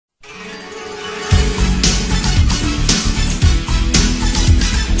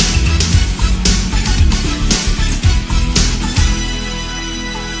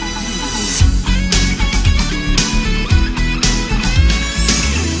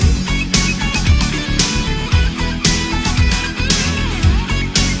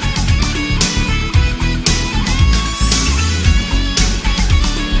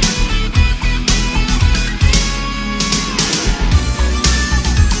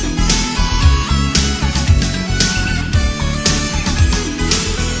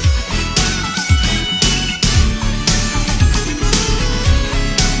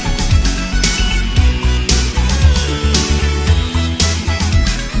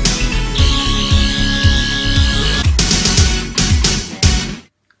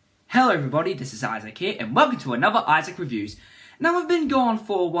Hello everybody, this is Isaac here, and welcome to another Isaac Reviews. Now I've been gone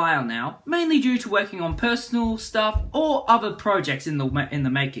for a while now, mainly due to working on personal stuff or other projects in the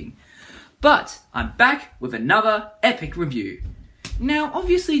making. But I'm back with another epic review. Now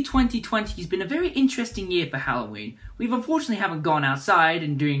obviously 2020 has been a very interesting year for Halloween. We've unfortunately haven't gone outside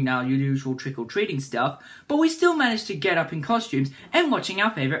and doing our usual trick-or-treating stuff, but we still managed to get up in costumes and watching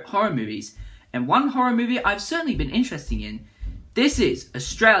our favourite horror movies. And one horror movie I've certainly been interested in. This is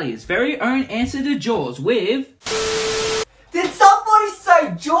Australia's very own answer to Jaws with... Did somebody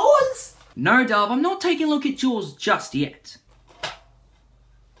say Jaws? No, Dove, I'm not taking a look at Jaws just yet.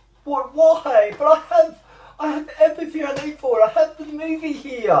 What? Why? But I have empathy I need for it. I have the movie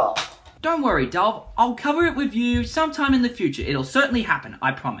here. Don't worry, Dove. I'll cover it with you sometime in the future. It'll certainly happen,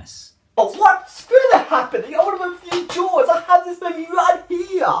 I promise. Oh, what? Screw that happening. I want to review Jaws. I have this movie right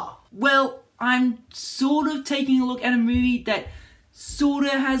here. Well, I'm sort of taking a look at a movie that sort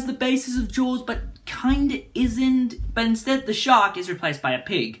of has the basis of Jaws, but kinda isn't. But instead, the shark is replaced by a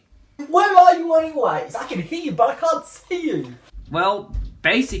pig. Where are you anyways? I can hear you, but I can't see you. Well,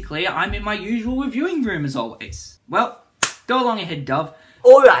 basically, I'm in my usual reviewing room as always. Well, go along ahead, Dove.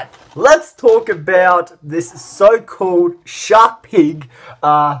 Alright, let's talk about this so-called shark pig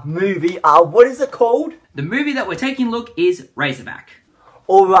movie. What is it called? The movie that we're taking a look is Razorback.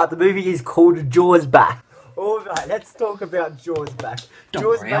 Alright, the movie is called Jaws Back. Alright, let's talk about Jaws Back.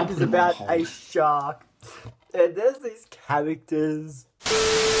 Jaws Back is about a shark. And there's these characters.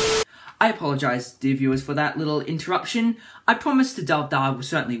 I apologise, dear viewers, for that little interruption. I promised to Dove that I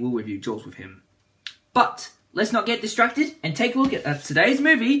certainly will review Jaws with him. But let's not get distracted and take a look at today's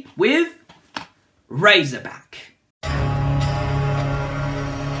movie with Razorback.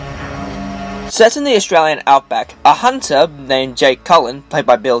 Set in the Australian outback, a hunter named Jake Cullen, played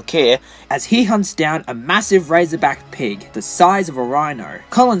by Bill Keir, as he hunts down a massive razorback pig the size of a rhino.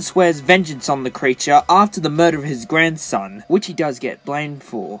 Cullen swears vengeance on the creature after the murder of his grandson, which he does get blamed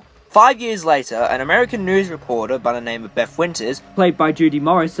for. 5 years later, an American news reporter by the name of Beth Winters, played by Judy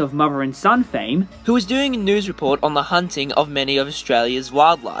Morris of Mother and Son fame, who was doing a news report on the hunting of many of Australia's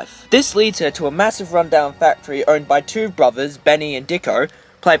wildlife. This leads her to a massive rundown factory owned by two brothers, Benny and Dicko,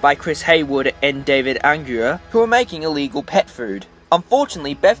 played by Chris Haywood and David Angura, who are making illegal pet food.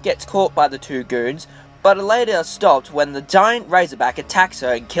 Unfortunately, Beth gets caught by the two goons, but are later stopped when the giant razorback attacks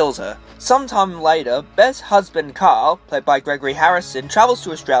her and kills her. Sometime later, Beth's husband Carl, played by Gregory Harrison, travels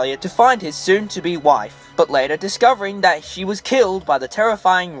to Australia to find his soon-to-be wife, but later discovering that she was killed by the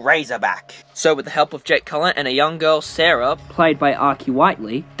terrifying Razorback. So with the help of Jake Cullen and a young girl, Sarah, played by Archie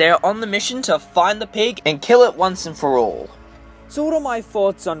Whiteley, they're on the mission to find the pig and kill it once and for all. So what are my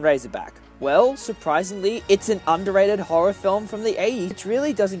thoughts on Razorback? Well, surprisingly, it's an underrated horror film from the 80s, which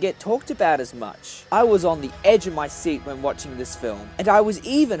really doesn't get talked about as much. I was on the edge of my seat when watching this film, and I was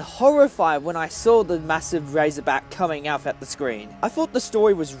even horrified when I saw the massive razorback coming out at the screen. I thought the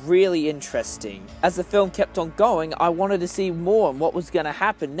story was really interesting. As the film kept on going, I wanted to see more on what was going to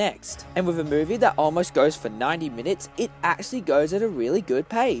happen next. And with a movie that almost goes for 90 minutes, it actually goes at a really good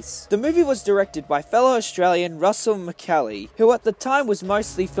pace. The movie was directed by fellow Australian Russell McCulley, who at the time was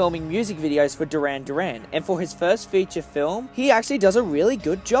mostly filming music videos for Duran Duran, and for his first feature film, he actually does a really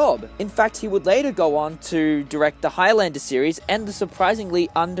good job. In fact, he would later go on to direct the Highlander series and the surprisingly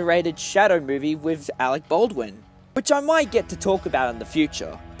underrated Shadow movie with Alec Baldwin, which I might get to talk about in the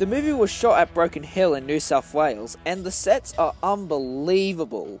future. The movie was shot at Broken Hill in New South Wales, and the sets are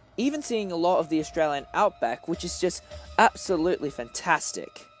unbelievable. Even seeing a lot of the Australian outback, which is just absolutely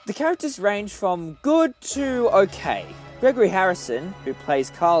fantastic. The characters range from good to okay. Gregory Harrison, who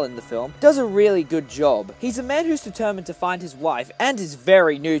plays Carl in the film, does a really good job. He's a man who's determined to find his wife and is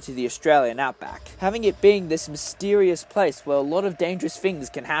very new to the Australian outback, having it being this mysterious place where a lot of dangerous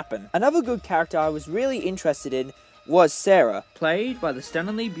things can happen. Another good character I was really interested in was Sarah, played by the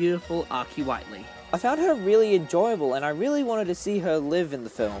stunningly beautiful Archie Whiteley. I found her really enjoyable and I really wanted to see her live in the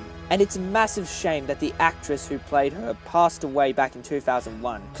film. And it's a massive shame that the actress who played her passed away back in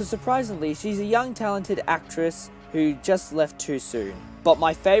 2001, because surprisingly she's a young talented actress who just left too soon. But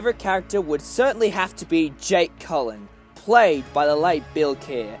my favourite character would certainly have to be Jake Cullen, played by the late Bill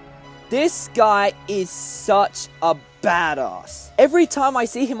Keir. This guy is such a badass. Every time I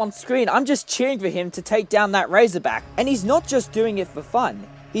see him on screen, I'm just cheering for him to take down that razorback. And he's not just doing it for fun.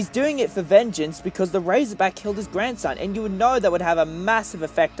 He's doing it for vengeance because the Razorback killed his grandson, and you would know that would have a massive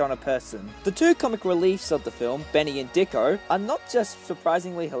effect on a person. The two comic reliefs of the film, Benny and Dicko, are not just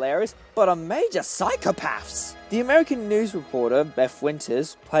surprisingly hilarious, but are major psychopaths. The American news reporter, Beth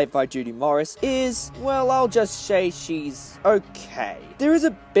Winters, played by Judy Morris, is, well, I'll just say she's okay. There is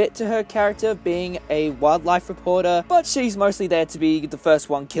a bit to her character being a wildlife reporter, but she's mostly there to be the first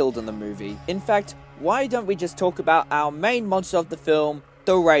one killed in the movie. In fact, why don't we just talk about our main monster of the film,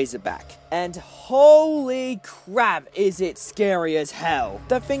 the Razorback? And holy crap, is it scary as hell.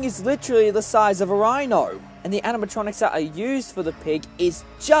 That thing is literally the size of a rhino, and the animatronics that are used for the pig is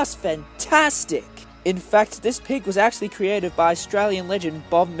just fantastic. In fact, this pig was actually created by Australian legend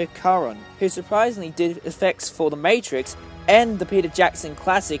Bob McCurran, who surprisingly did effects for The Matrix and the Peter Jackson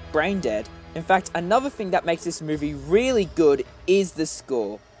classic Braindead. In fact, another thing that makes this movie really good is the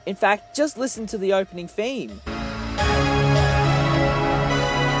score. In fact, just listen to the opening theme.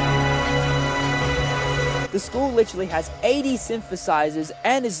 The score literally has 80 synthesizers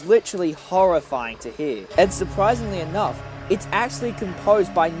and is literally horrifying to hear. And surprisingly enough, it's actually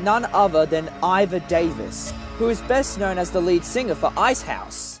composed by none other than Ivor Davis, who is best known as the lead singer for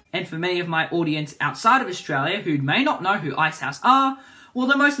Icehouse. And for many of my audience outside of Australia who may not know who Icehouse are, well,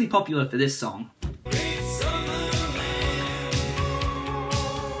 they're mostly popular for this song.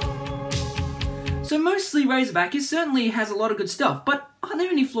 So mostly Razorback certainly has a lot of good stuff, but are there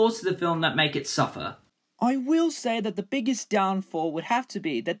any flaws to the film that make it suffer? I will say that the biggest downfall would have to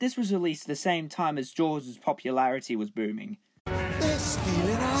be that this was released at the same time as Jaws' popularity was booming. They're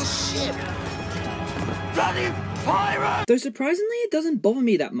stealing our ship! Bloody pirate! Though surprisingly it doesn't bother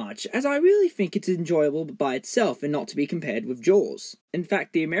me that much, as I really think it's enjoyable by itself and not to be compared with Jaws. In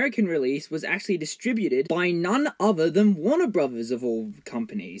fact, the American release was actually distributed by none other than Warner Brothers of all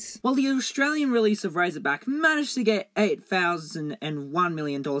companies. While the Australian release of Razorback managed to get $8,001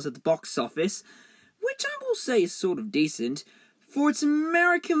 million at the box office, which I will say is sort of decent. For its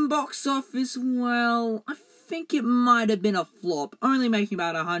American box office, well, I think it might have been a flop, only making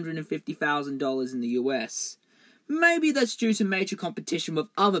about $150,000 in the US. Maybe that's due to major competition with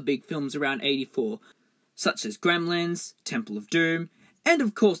other big films around '84, such as Gremlins, Temple of Doom, and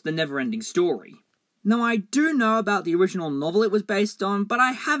of course The Neverending Story. Now I do know about the original novel it was based on, but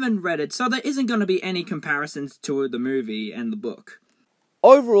I haven't read it, so there isn't going to be any comparisons to the movie and the book.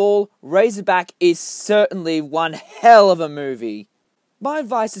 Overall, Razorback is certainly one hell of a movie. My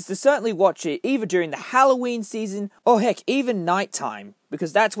advice is to certainly watch it either during the Halloween season or heck, even nighttime,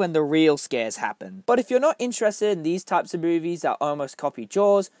 because that's when the real scares happen. But if you're not interested in these types of movies that almost copy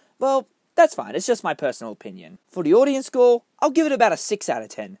Jaws, well, that's fine, it's just my personal opinion. For the audience score, I'll give it about a 6 out of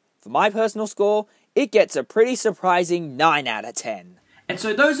 10. For my personal score, it gets a pretty surprising 9 out of 10. And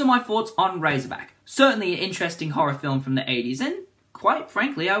so those are my thoughts on Razorback. Certainly an interesting horror film from the 80s, and quite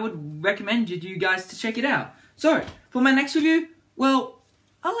frankly, I would recommend you guys to check it out. So, for my next review, well,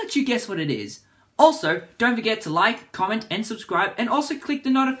 I'll let you guess what it is. Also, don't forget to like, comment, and subscribe, and also click the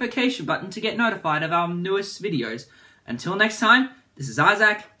notification button to get notified of our newest videos. Until next time, this is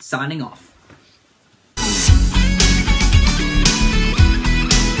Isaac, signing off.